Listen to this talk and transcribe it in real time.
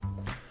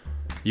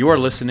You are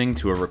listening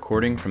to a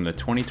recording from the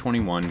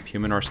 2021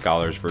 PM&R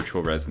Scholars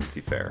Virtual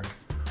Residency Fair.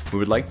 We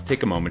would like to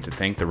take a moment to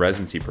thank the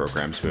residency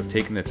programs who have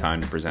taken the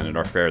time to present at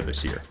our fair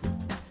this year.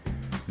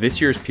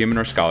 This year's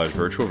PM&R Scholars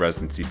Virtual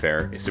Residency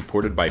Fair is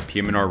supported by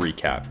PM&R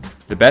Recap,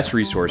 the best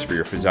resource for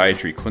your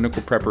physiatry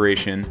clinical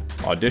preparation,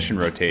 audition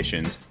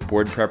rotations,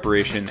 board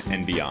preparation,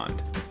 and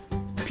beyond.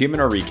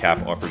 PM&R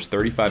Recap offers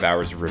 35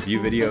 hours of review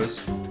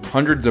videos,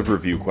 hundreds of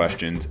review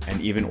questions,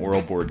 and even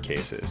oral board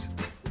cases.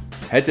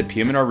 Head to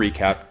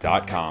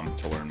pmnrrecap.com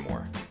to learn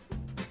more.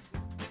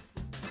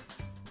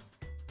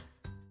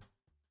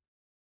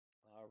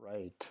 All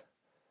right.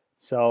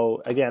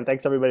 So again,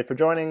 thanks everybody for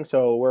joining.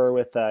 So we're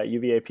with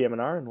UVA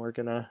PM&R, and we're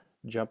gonna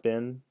jump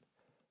in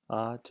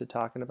to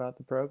talking about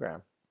the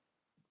program.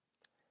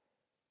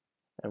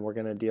 And we're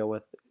gonna deal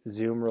with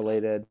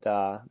Zoom-related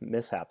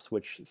mishaps,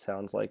 which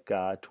sounds like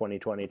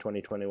 2020,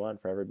 2021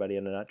 for everybody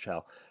in a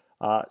nutshell.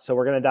 So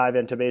we're going to dive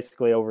into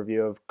basically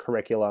overview of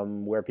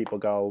curriculum, where people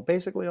go,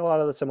 basically a lot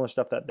of the similar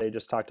stuff that they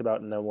just talked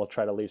about, and then we'll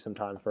try to leave some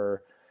time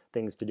for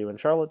things to do in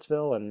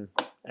Charlottesville and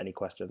any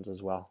questions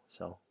as well.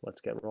 So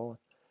let's get rolling.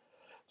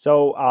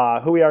 So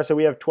who we are, so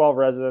we have 12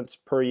 residents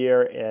per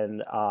year,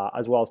 and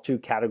as well as 2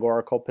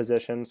 categorical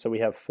positions. So we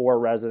have 4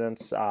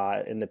 residents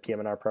in the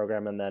PM&R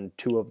program, and then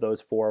 2 of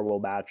those 4 will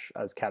match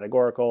as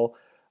categorical.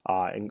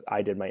 And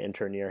I did my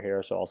intern year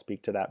here, so I'll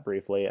speak to that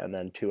briefly, and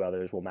then 2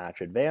 others will match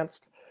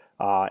advanced.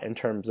 In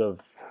terms of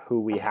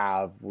who we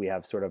have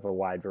sort of a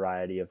wide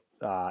variety of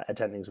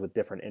attendings with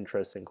different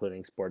interests,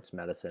 including sports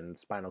medicine,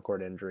 spinal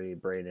cord injury,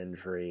 brain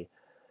injury,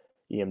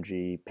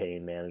 EMG,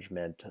 pain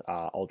management,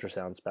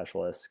 ultrasound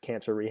specialists,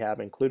 cancer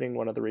rehab, including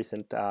one of the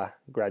recent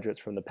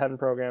graduates from the Penn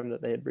program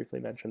that they had briefly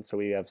mentioned. So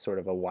we have sort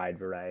of a wide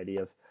variety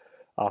of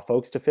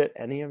folks to fit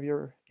any of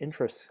your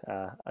interests.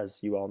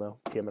 As you all know,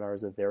 PM&R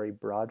is a very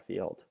broad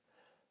field.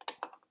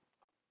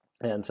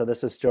 And so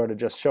this is sort of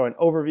just showing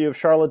overview of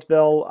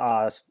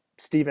Charlottesville.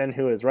 Stephen,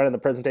 who is running the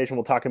presentation,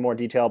 will talk in more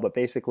detail, but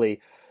basically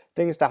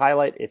things to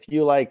highlight: if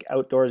you like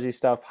outdoorsy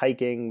stuff,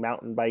 hiking,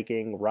 mountain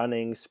biking,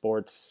 running,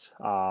 sports,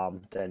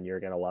 then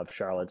you're going to love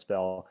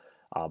Charlottesville.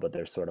 But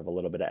there's sort of a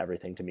little bit of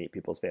everything to meet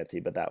people's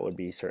fancy, but that would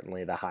be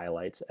certainly the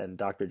highlights. And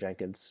Dr.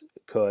 Jenkins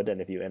could, and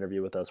if you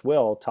interview with us,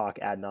 will talk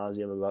ad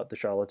nauseum about the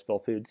Charlottesville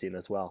food scene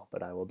as well,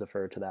 but I will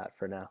defer to that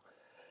for now.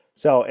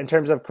 So in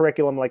terms of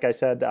curriculum, like I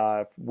said,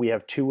 we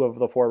have 2 of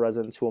the 4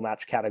 residents who will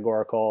match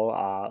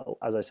categorical.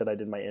 As I said, I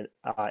did my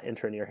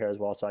intern year here as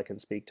well, so I can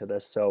speak to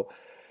this. So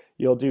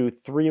you'll do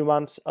 3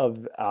 months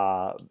of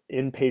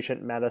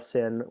inpatient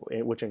medicine,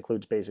 which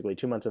includes basically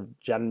 2 months of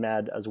gen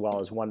med, as well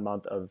as 1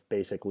 month of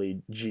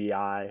basically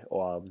GI,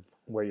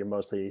 where you're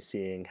mostly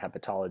seeing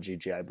hepatology,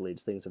 GI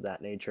bleeds, things of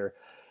that nature.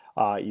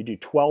 You do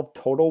 12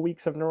 total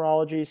weeks of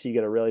neurology, so you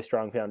get a really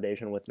strong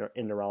foundation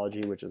in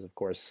neurology, which is, of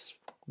course,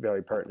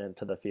 very pertinent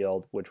to the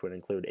field, which would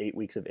include 8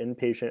 weeks of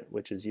inpatient,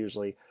 which is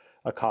usually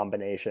a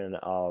combination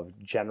of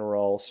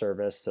general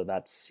service, so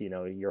that's,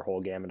 your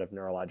whole gamut of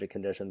neurologic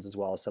conditions, as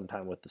well as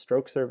sometime with the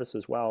stroke service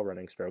as well,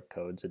 running stroke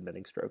codes,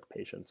 admitting stroke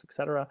patients,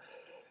 etc.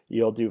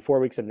 You'll do 4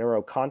 weeks of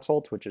neuro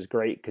consults, which is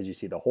great because you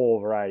see the whole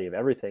variety of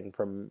everything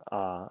from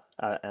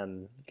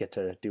and get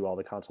to do all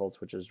the consults,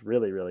 which is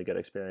really, really good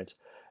experience.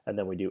 And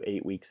then we do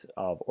 8 weeks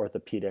of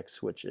orthopedics,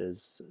 which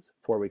is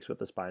 4 weeks with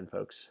the spine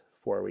folks,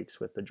 4 weeks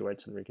with the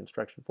joints and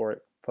reconstruction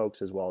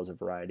folks, as well as a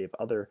variety of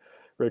other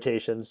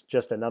rotations.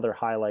 Just another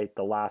highlight,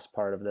 the last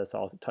part of this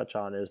I'll touch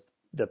on, is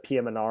the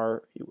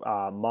PM&R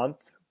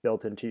month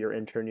built into your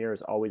intern year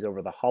is always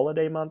over the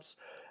holiday months,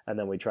 and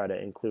then we try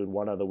to include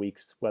one of the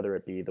weeks, whether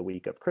it be the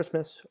week of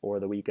Christmas or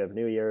the week of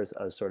New Year's,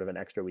 as sort of an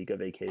extra week of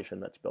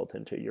vacation that's built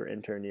into your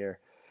intern year,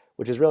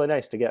 which is really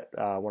nice to get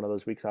one of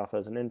those weeks off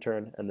as an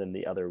intern, and then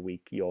the other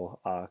week you'll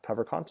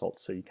cover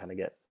consults, so you kind of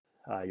get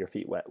your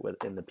feet wet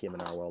in the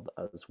PM&R world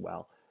as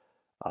well.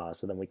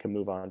 So then we can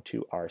move on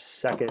to our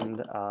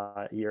second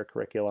year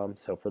curriculum.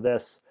 So for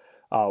this,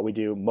 we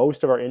do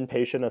most of our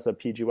inpatient as a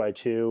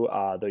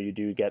PGY2, though you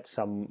do get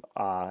some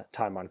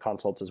time on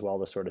consults as well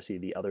to sort of see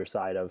the other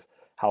side of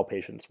how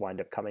patients wind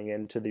up coming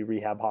into the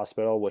rehab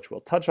hospital, which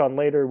we'll touch on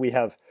later. We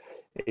have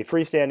a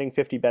freestanding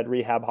 50-bed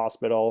rehab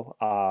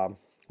hospital,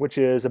 which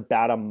is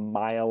about 1.5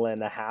 miles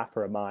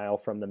or a mile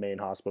from the main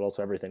hospital,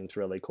 so everything's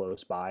really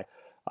close by.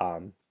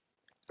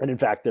 And in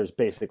fact, there's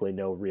basically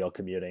no real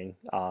commuting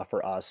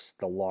for us.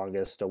 The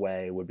longest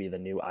away would be the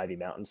new Ivy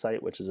Mountain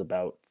site, which is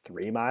about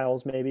 3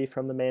 miles maybe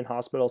from the main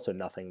hospital, so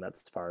nothing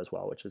that's far as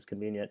well, which is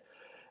convenient.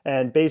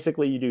 And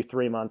basically you do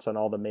 3 months on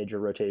all the major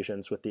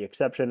rotations, with the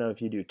exception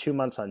of you do 2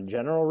 months on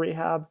general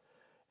rehab,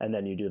 and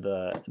then you do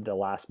the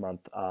last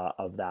month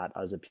of that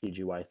as a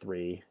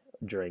PGY3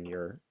 during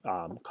your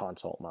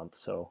consult month.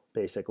 So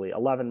basically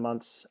 11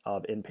 months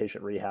of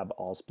inpatient rehab,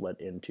 all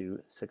split into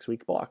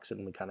 6-week blocks,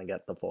 and we kind of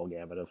get the full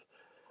gamut of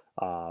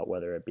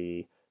whether it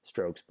be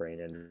strokes, brain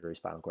injury,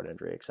 spinal cord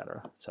injury,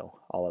 etc. So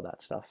all of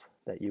that stuff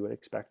that you would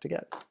expect to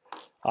get.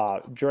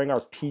 During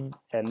our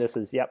and this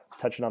is,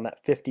 touching on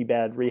that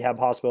 50-bed rehab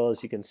hospital,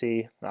 as you can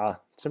see,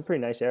 it's a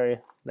pretty nice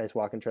area, nice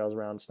walking trails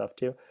around stuff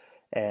too.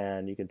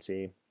 And you can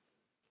see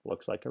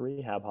looks like a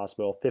rehab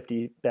hospital,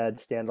 50-bed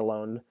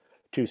standalone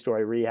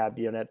 2-story rehab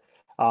unit.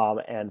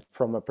 And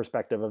from a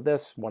perspective of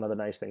this, one of the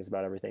nice things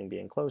about everything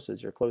being close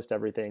is you're close to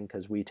everything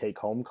because we take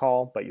home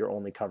call, but you're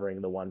only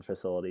covering the one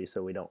facility,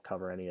 so we don't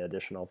cover any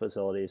additional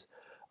facilities.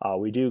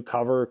 We do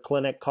cover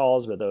clinic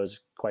calls, but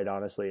those, quite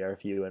honestly, are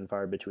few and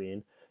far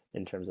between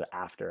in terms of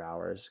after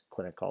hours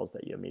clinic calls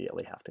that you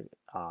immediately have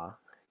to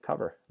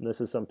cover. And this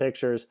is some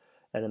pictures,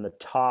 and in the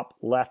top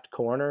left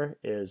corner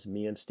is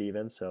me and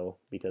Steven, so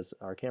because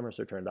our cameras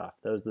are turned off.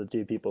 Those are the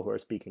two people who are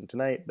speaking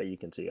tonight, but you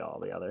can see all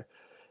the other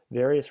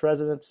various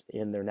residents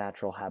in their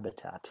natural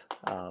habitat.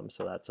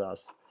 So that's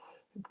us.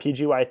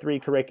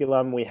 PGY3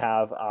 curriculum, we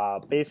have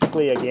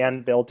basically,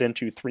 again, built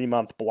into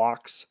 3-month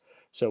blocks.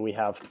 So we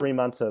have 3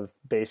 months of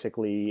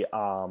basically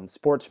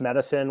sports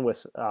medicine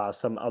with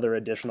some other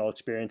additional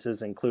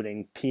experiences,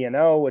 including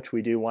P&O, which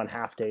we do 1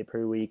 half day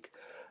per week,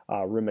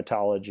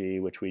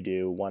 rheumatology, which we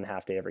do 1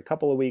 half day every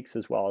couple of weeks,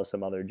 as well as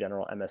some other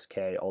general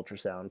MSK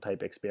ultrasound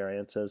type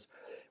experiences.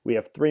 We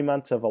have 3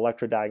 months of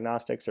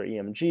electrodiagnostics or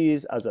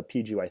EMGs as a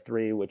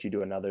PGY3, which you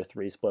do another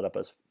 3 split up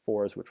as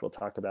 4s, which we'll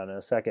talk about in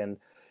a second.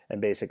 And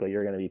basically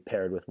you're going to be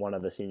paired with one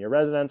of the senior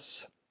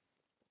residents.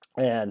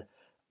 And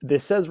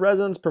this says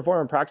residents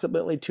perform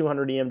approximately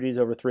 200 EMGs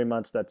over 3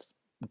 months. That's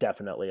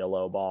definitely a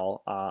low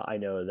ball. I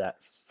know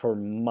that for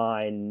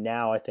mine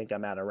now, I think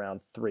I'm at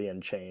around 3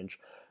 and change.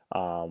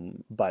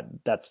 But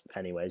that's,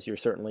 anyways, you're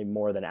certainly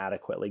more than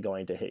adequately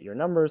going to hit your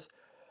numbers.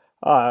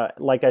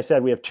 Like I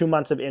said, we have 2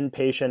 months of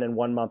inpatient and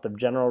 1 month of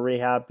general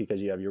rehab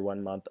because you have your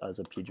 1 month as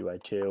a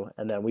PGY2.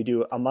 And then we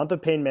do a month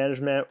of pain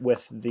management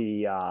with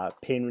the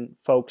pain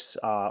folks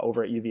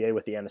over at UVA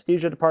with the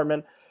anesthesia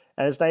department.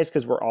 And it's nice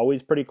because we're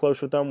always pretty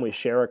close with them. We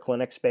share a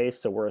clinic space,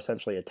 so we're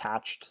essentially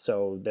attached.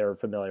 So they're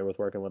familiar with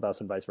working with us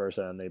and vice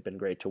versa, and they've been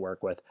great to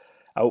work with.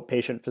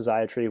 Outpatient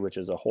physiatry, which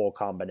is a whole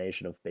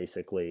combination of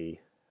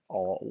basically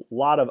a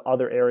lot of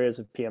other areas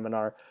of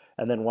PM&R,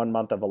 and then 1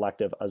 month of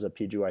elective as a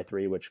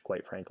PGY3, which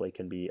quite frankly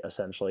can be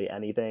essentially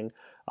anything.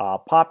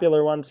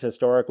 Popular ones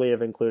historically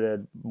have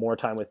included more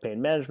time with pain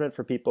management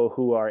for people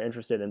who are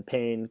interested in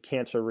pain,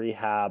 cancer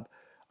rehab.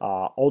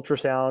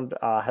 Ultrasound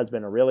has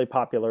been a really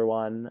popular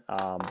one,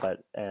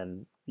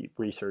 and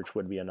research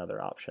would be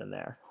another option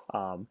there.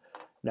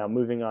 Now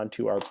moving on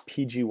to our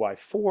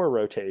PGY4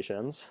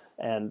 rotations,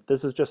 and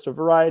this is just a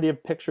variety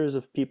of pictures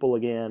of people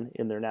again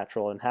in their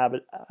natural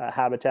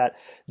habitat.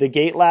 The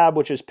gait lab,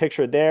 which is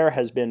pictured there,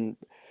 has been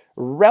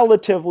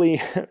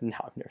relatively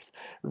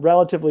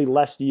relatively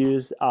less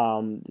used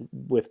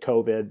with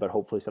COVID, but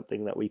hopefully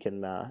something that we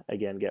can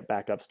again get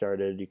back up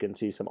started. You can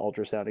see some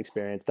ultrasound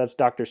experience. That's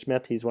Dr.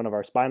 Smith. He's one of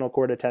our spinal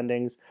cord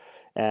attendings,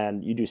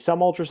 and you do some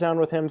ultrasound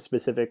with him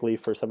specifically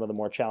for some of the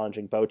more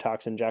challenging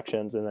Botox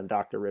injections. And then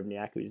Dr.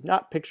 Rivniak, who's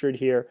not pictured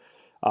here,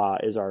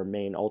 is our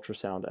main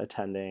ultrasound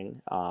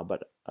attending,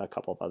 but a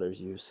couple of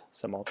others use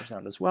some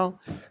ultrasound as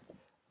well.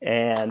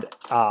 And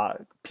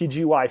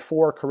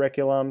PGY4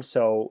 curriculum,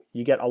 so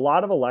you get a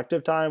lot of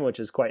elective time, which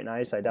is quite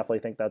nice. I definitely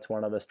think that's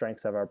one of the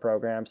strengths of our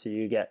program. So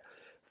you get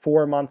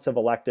 4 months of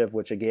elective,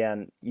 which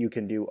again, you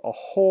can do a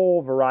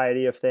whole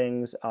variety of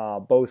things,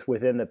 both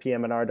within the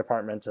PM&R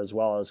departments as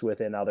well as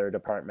within other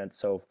departments.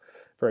 So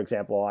for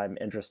example, I'm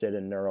interested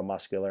in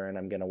neuromuscular, and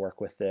I'm going to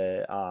work with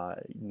the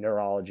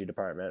neurology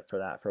department for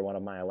that for one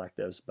of my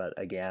electives. But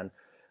again,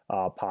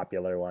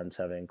 popular ones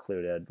have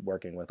included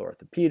working with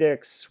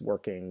orthopedics,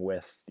 working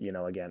with,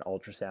 again,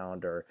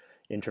 ultrasound or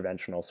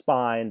interventional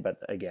spine. But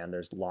again,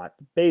 there's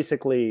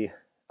basically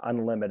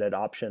unlimited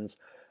options.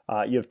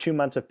 You have 2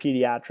 months of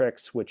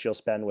pediatrics, which you'll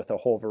spend with a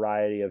whole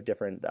variety of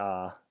different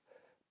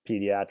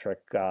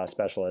pediatric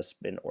specialists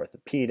in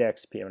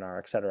orthopedics, PM&R,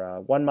 et cetera.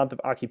 1 month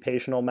of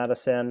occupational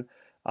medicine,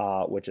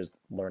 which is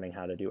learning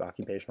how to do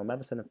occupational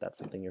medicine, if that's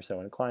something you're so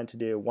inclined to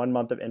do. 1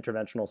 month of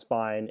interventional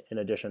spine, in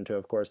addition to,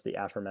 of course, the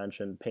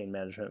aforementioned pain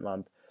management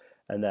month.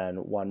 And then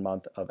 1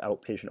 month of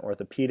outpatient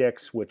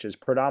orthopedics, which is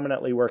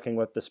predominantly working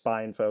with the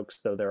spine folks,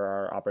 though there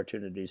are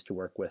opportunities to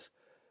work with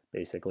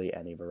basically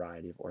any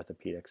variety of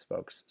orthopedics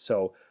folks.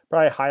 So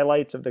probably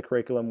highlights of the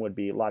curriculum would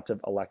be lots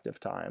of elective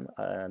time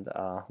and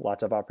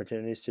lots of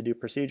opportunities to do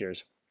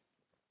procedures.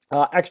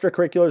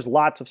 Extracurriculars,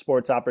 lots of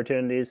sports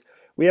opportunities.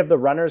 We have the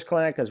Runners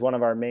Clinic as one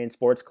of our main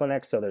sports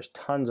clinics, so there's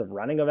tons of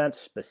running events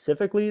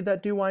specifically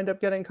that do wind up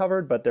getting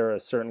covered, but there are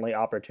certainly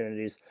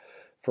opportunities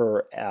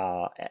for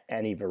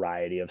any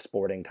variety of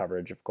sporting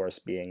coverage, of course,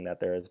 being that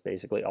there is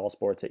basically all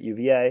sports at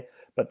UVA,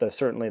 but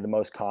certainly the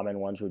most common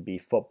ones would be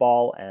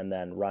football and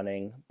then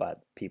running,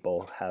 but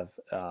people have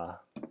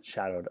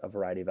shadowed a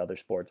variety of other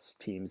sports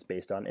teams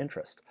based on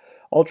interest.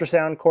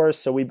 Ultrasound course,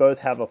 so we both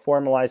have a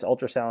formalized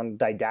ultrasound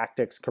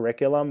didactics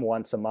curriculum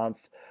once a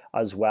month,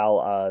 as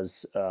well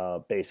as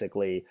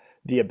basically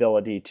the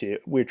ability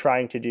we're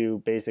trying to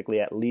do basically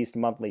at least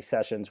monthly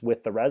sessions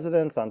with the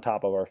residents on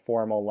top of our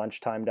formal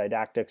lunchtime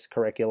didactics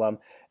curriculum.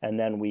 And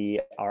then we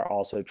are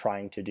also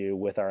trying to do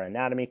with our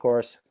anatomy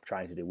course,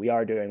 we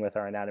are doing with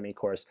our anatomy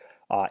course,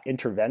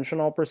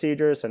 interventional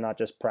procedures, so not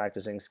just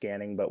practicing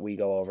scanning, but we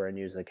go over and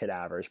use the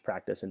cadavers,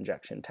 practice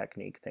injection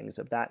technique, things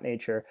of that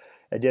nature.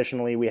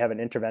 Additionally, we have an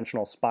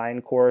interventional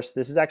spine course.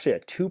 This is actually a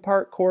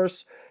two-part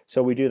course.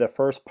 So we do the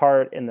first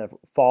part in the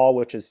fall,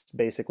 which is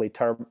basically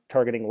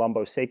targeting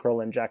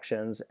lumbosacral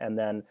injections, and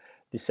then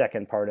the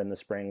second part in the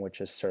spring,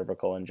 which is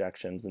cervical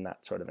injections, and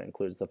that sort of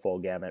includes the full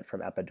gamut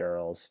from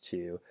epidurals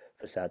to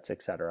facets,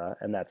 etc.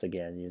 And that's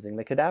again using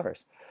the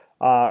cadavers.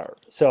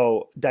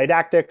 So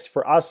didactics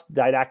for us,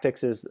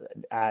 didactics is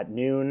at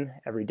noon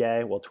every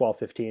day, well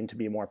 12:15 to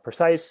be more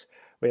precise.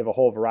 We have a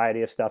whole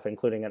variety of stuff,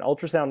 including an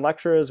ultrasound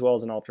lecture as well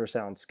as an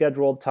ultrasound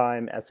scheduled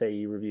time,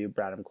 SAE review,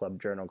 Bradham Club,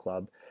 Journal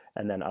Club,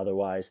 and then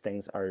otherwise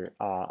things are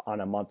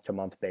on a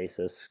month-to-month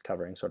basis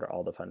covering sort of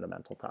all the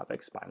fundamental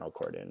topics: spinal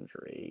cord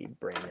injury,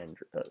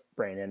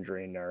 brain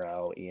injury,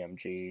 neuro,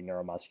 EMG,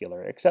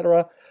 neuromuscular,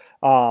 etc.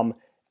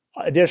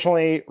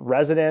 Additionally,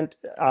 resident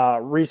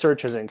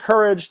research is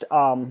encouraged.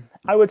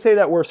 I would say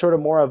that we're sort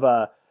of more of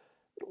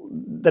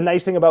the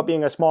nice thing about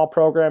being a small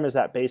program is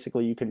that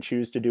basically you can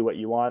choose to do what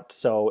you want.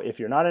 So if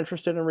you're not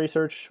interested in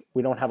research,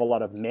 we don't have a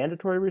lot of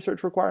mandatory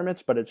research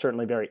requirements, but it's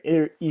certainly very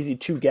easy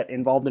to get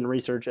involved in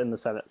research in the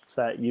sense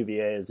that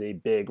UVA is a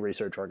big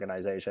research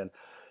organization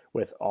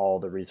with all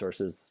the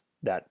resources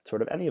that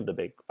sort of any of the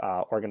big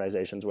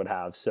organizations would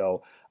have.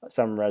 So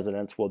some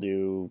residents will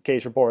do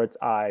case reports.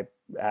 I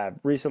have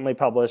recently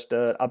published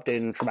an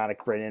updated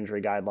traumatic brain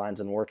injury guidelines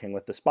and working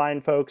with the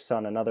spine folks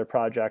on another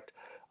project.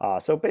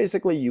 So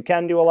basically you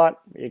can do a lot,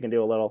 you can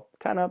do a little,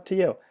 kind of up to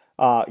you.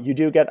 You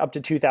do get up to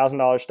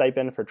 $2,000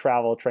 stipend for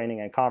travel,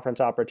 training, and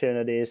conference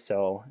opportunities,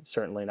 so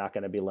certainly not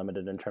going to be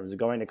limited in terms of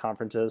going to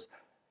conferences.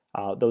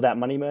 Though that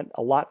money went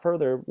a lot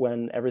further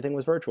when everything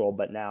was virtual,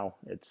 but now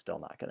it's still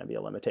not going to be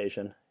a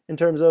limitation. In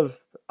terms of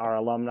our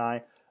alumni,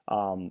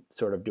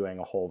 sort of doing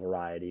a whole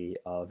variety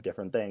of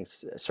different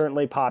things.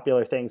 Certainly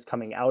popular things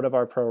coming out of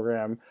our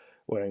program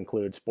would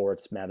include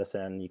sports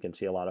medicine. You can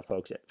see a lot of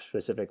folks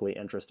specifically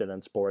interested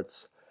in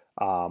sports,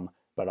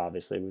 but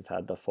obviously we've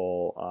had the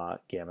full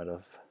gamut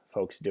of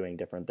folks doing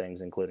different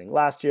things, including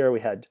last year we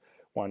had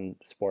one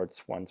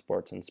sports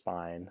and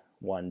spine,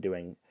 one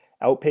doing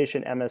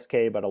outpatient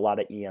MSK, but a lot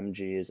of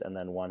EMGs, and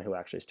then one who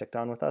actually sticked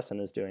on with us and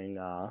is doing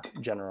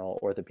general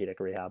orthopedic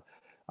rehab.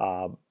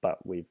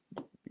 But we've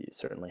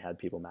certainly had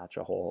people match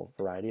a whole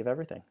variety of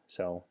everything.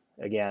 So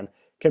again,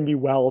 can be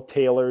well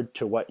tailored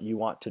to what you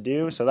want to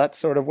do. So that's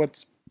sort of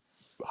what's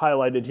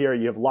highlighted here.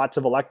 You have lots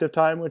of elective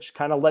time, which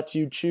kind of lets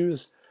you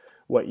choose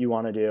what you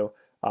want to do,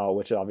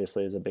 which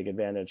obviously is a big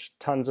advantage.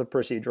 Tons of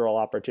procedural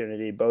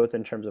opportunity, both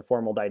in terms of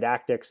formal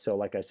didactics. So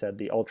like I said,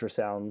 the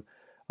ultrasound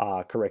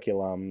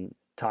curriculum,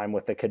 time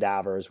with the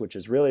cadavers, which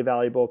is really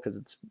valuable because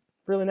it's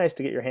really nice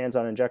to get your hands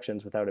on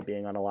injections without it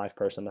being on a live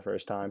person the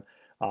first time.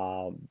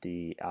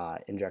 The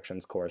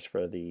injections course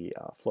for the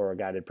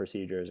fluoro-guided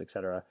procedures,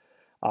 etc.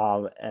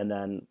 And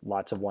then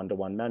lots of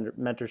one-to-one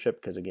mentorship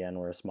because, again,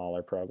 we're a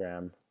smaller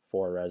program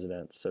for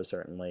residents. So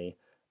certainly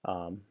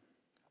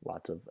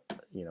lots of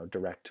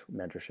direct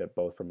mentorship,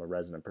 both from a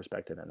resident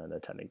perspective and an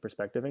attending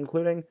perspective,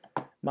 including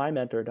my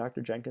mentor,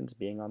 Dr. Jenkins,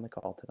 being on the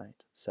call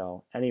tonight.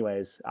 So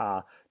anyways,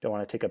 don't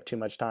want to take up too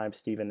much time.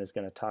 Stephen is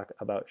going to talk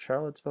about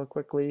Charlottesville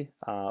quickly,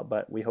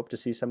 but we hope to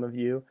see some of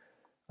you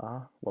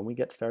when we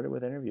get started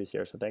with interviews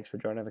here. So thanks for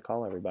joining the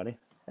call, everybody.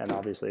 And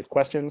obviously, if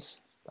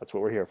questions, that's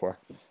what we're here for.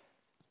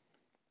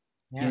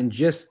 Yes. And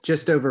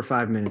just over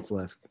 5 minutes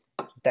left.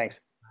 Thanks.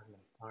 5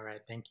 minutes. All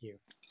right, thank you.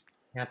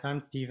 Yeah, so I'm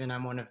Stephen.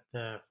 I'm one of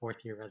the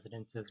fourth-year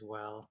residents as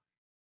well.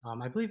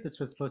 I believe this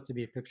was supposed to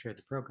be a picture of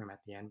the program at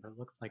the end, but it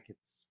looks like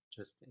it's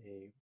just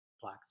a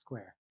black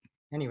square.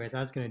 Anyways, I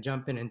was going to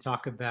jump in and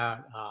talk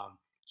about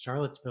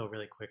Charlottesville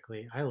really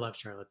quickly. I love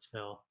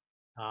Charlottesville.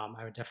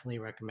 I would definitely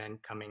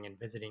recommend coming and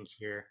visiting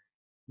here,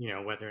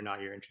 whether or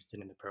not you're interested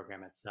in the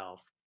program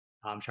itself.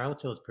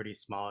 Charlottesville is pretty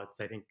small.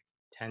 It's, I think,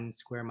 10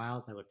 square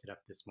miles. I looked it up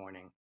this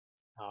morning.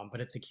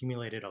 But it's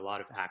accumulated a lot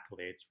of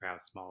accolades for how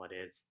small it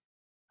is.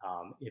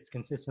 It's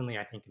consistently,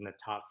 I think, in the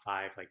top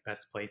 5, like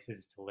best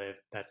places to live,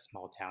 best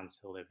small towns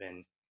to live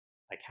in,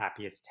 like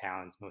happiest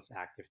towns, most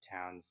active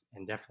towns.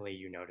 And definitely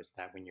you notice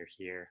that when you're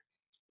here.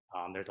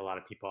 There's a lot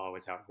of people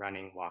always out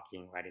running,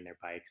 walking, riding their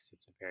bikes.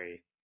 It's a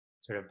very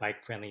sort of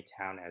bike-friendly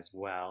town as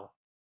well.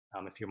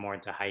 If you're more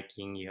into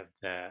hiking, you have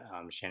the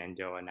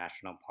Shenandoah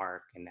National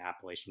Park, and the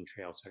Appalachian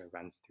Trail sort of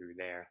runs through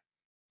there.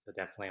 So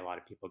definitely a lot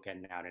of people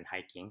getting out and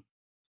hiking.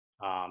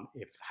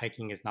 If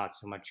hiking is not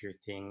so much your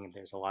thing,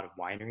 there's a lot of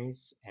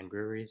wineries and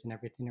breweries and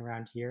everything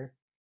around here.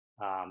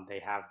 They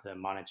have the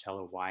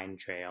Monticello Wine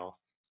Trail,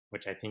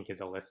 which I think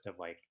is a list of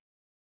like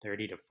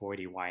 30 to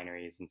 40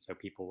 wineries. And so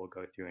people will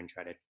go through and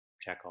try to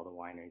check all the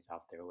wineries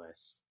off their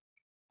list.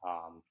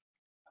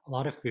 A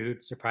lot of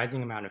food,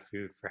 surprising amount of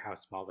food for how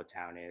small the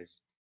town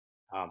is.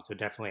 So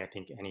definitely, I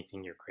think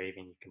anything you're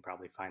craving, you can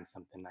probably find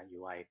something that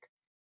you like.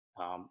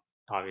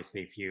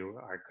 Obviously, if you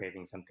are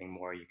craving something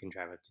more, you can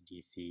drive up to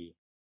DC.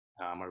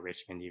 Or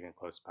Richmond, even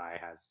close by,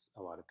 has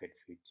a lot of good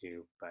food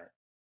too. But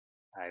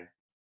I've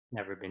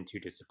never been too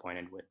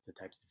disappointed with the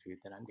types of food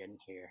that I'm getting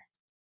here.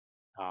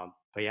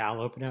 But yeah,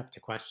 I'll open it up to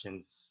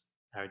questions.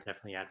 I would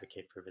definitely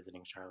advocate for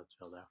visiting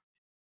Charlottesville, though.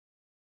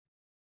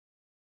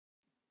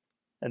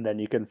 And then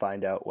you can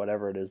find out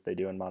whatever it is they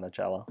do in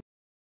Monticello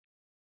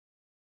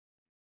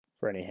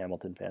for any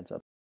Hamilton fans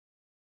up.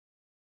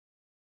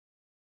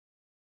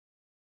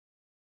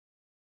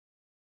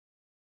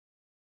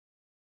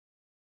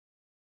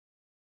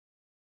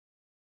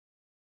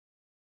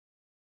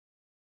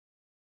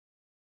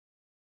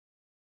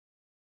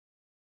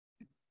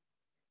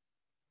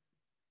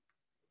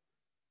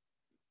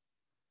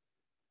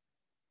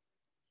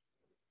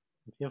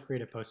 Feel free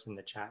to post in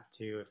the chat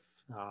too if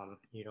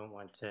you don't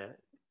want to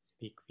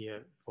speak via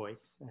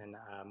voice, and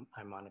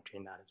I'm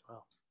monitoring that as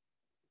well.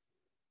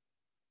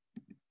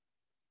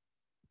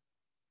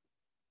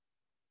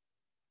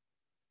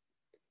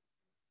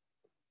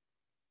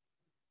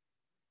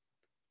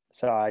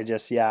 So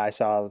I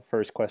saw the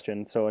first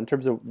question. So in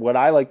terms of what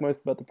I like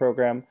most about the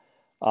program,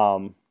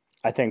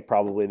 I think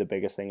probably the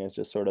biggest thing is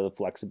just sort of the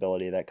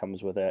flexibility that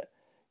comes with it.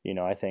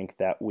 I think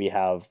that we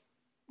have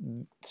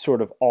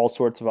sort of all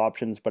sorts of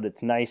options, but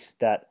it's nice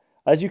that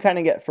as you kind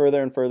of get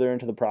further and further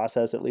into the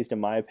process, at least in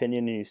my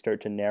opinion, and you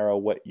start to narrow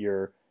what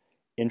you're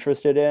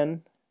interested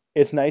in,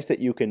 it's nice that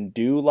you can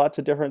do lots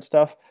of different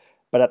stuff.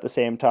 But at the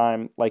same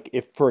time, like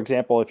if, for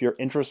example, if you're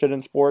interested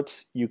in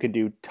sports, you could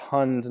do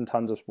tons and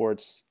tons of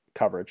sports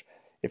coverage.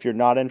 If you're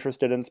not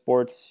interested in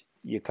sports,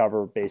 you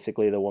cover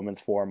basically the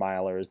women's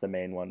 4-miler is the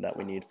main one that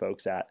we need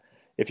folks at.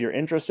 If you're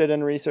interested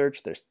in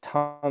research, there's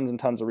tons and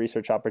tons of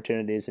research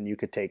opportunities, and you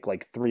could take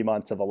like 3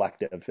 months of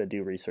elective to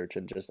do research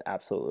and just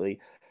absolutely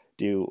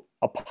do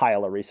a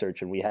pile of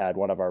research. And we had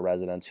one of our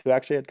residents who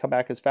actually had come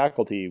back as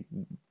faculty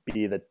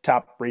be the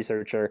top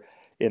researcher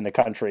in the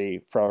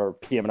country for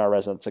PM&R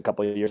residents a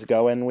couple of years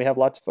ago. And we have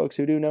lots of folks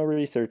who do no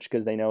research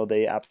because they know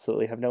they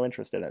absolutely have no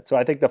interest in it. So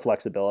I think the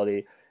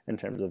flexibility in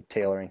terms of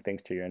tailoring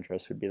things to your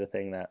interests would be the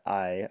thing that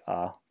I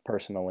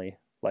personally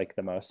like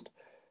the most,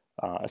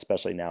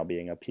 especially now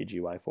being a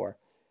PGY4.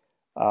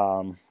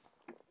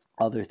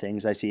 Other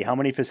things I see, how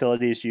many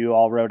facilities do you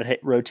all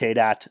rotate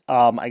at?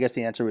 I guess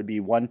the answer would be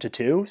 1 to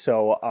 2.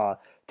 So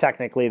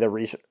technically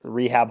the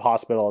rehab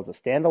hospital is a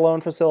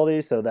standalone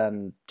facility. So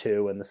then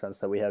 2 in the sense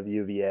that we have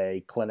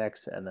UVA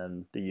clinics and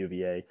then the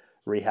UVA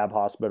rehab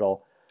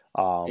hospital.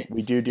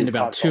 We do in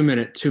about 2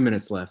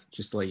 minutes left,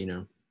 just to let you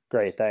know.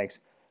 Great, thanks.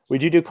 We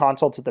do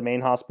consults at the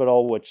main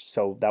hospital,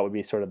 so that would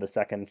be sort of the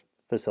second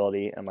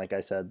facility. And like I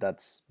said,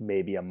 that's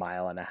maybe 1.5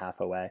 miles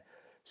away.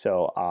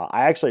 So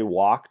I actually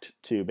walked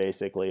to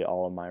basically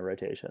all of my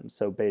rotations.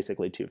 So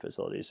basically 2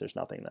 facilities. There's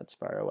nothing that's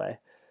far away.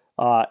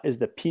 Is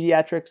the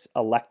pediatrics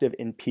elective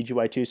in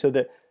PGY2? So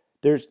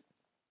there's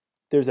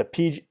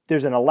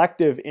an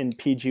elective in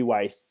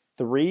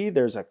PGY3.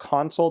 There's a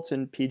consults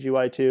in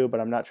PGY2, but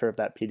I'm not sure if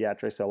that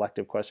pediatrics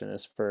elective question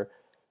is for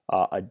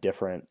a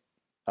different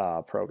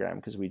program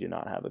because we do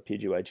not have a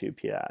PGY2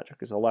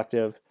 pediatrics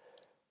elective.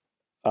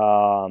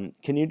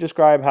 Can you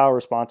describe how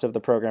responsive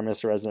the program is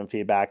to resident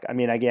feedback? I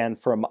mean, again,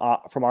 from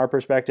our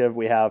perspective,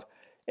 we have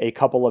a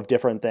couple of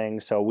different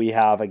things. So we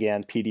have,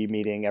 again, PD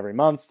meeting every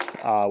month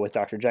with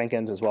Dr.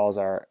 Jenkins, as well as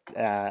our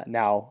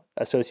now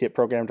Associate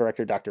Program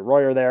Director, Dr.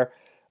 Royer there.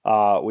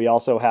 We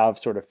also have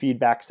sort of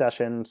feedback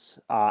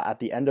sessions at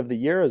the end of the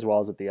year, as well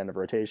as at the end of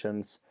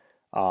rotations.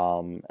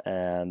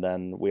 And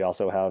then we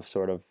also have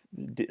sort of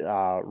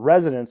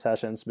resident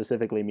sessions,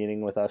 specifically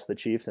meeting with us, the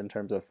chiefs, in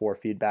terms of for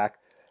feedback.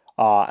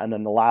 And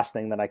then the last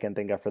thing that I can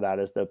think of for that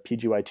is the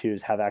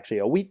PGY2s have actually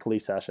a weekly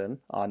session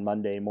on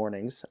Monday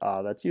mornings.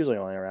 That's usually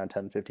only around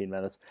 10-15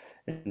 minutes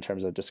in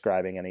terms of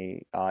describing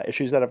any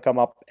issues that have come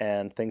up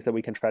and things that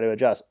we can try to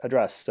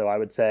address. So I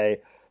would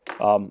say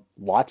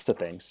lots of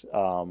things.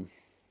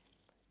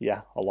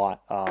 Yeah, a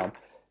lot.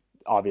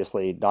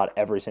 Obviously, not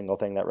every single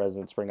thing that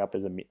residents bring up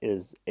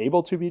is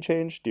able to be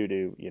changed due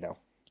to,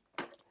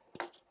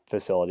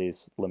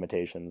 facilities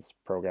limitations,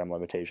 program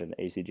limitation,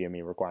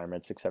 ACGME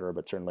requirements, etc.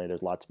 But certainly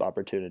there's lots of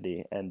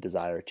opportunity and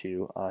desire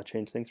to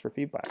change things for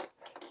feedback.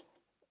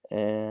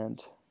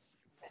 And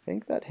I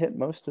think that hit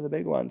most of the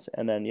big ones.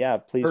 And then, yeah,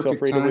 please feel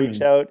free to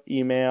reach out,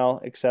 email,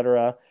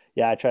 etc.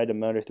 Yeah, I tried to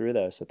motor through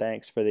those. So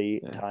thanks for the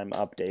time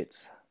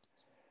updates.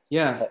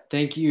 Yeah,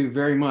 thank you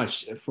very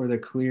much for the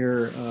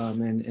clear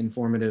and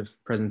informative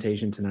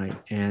presentation tonight.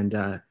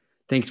 And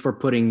thanks for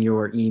putting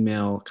your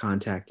email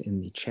contact in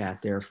the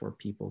chat there for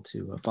people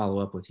to follow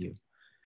up with you.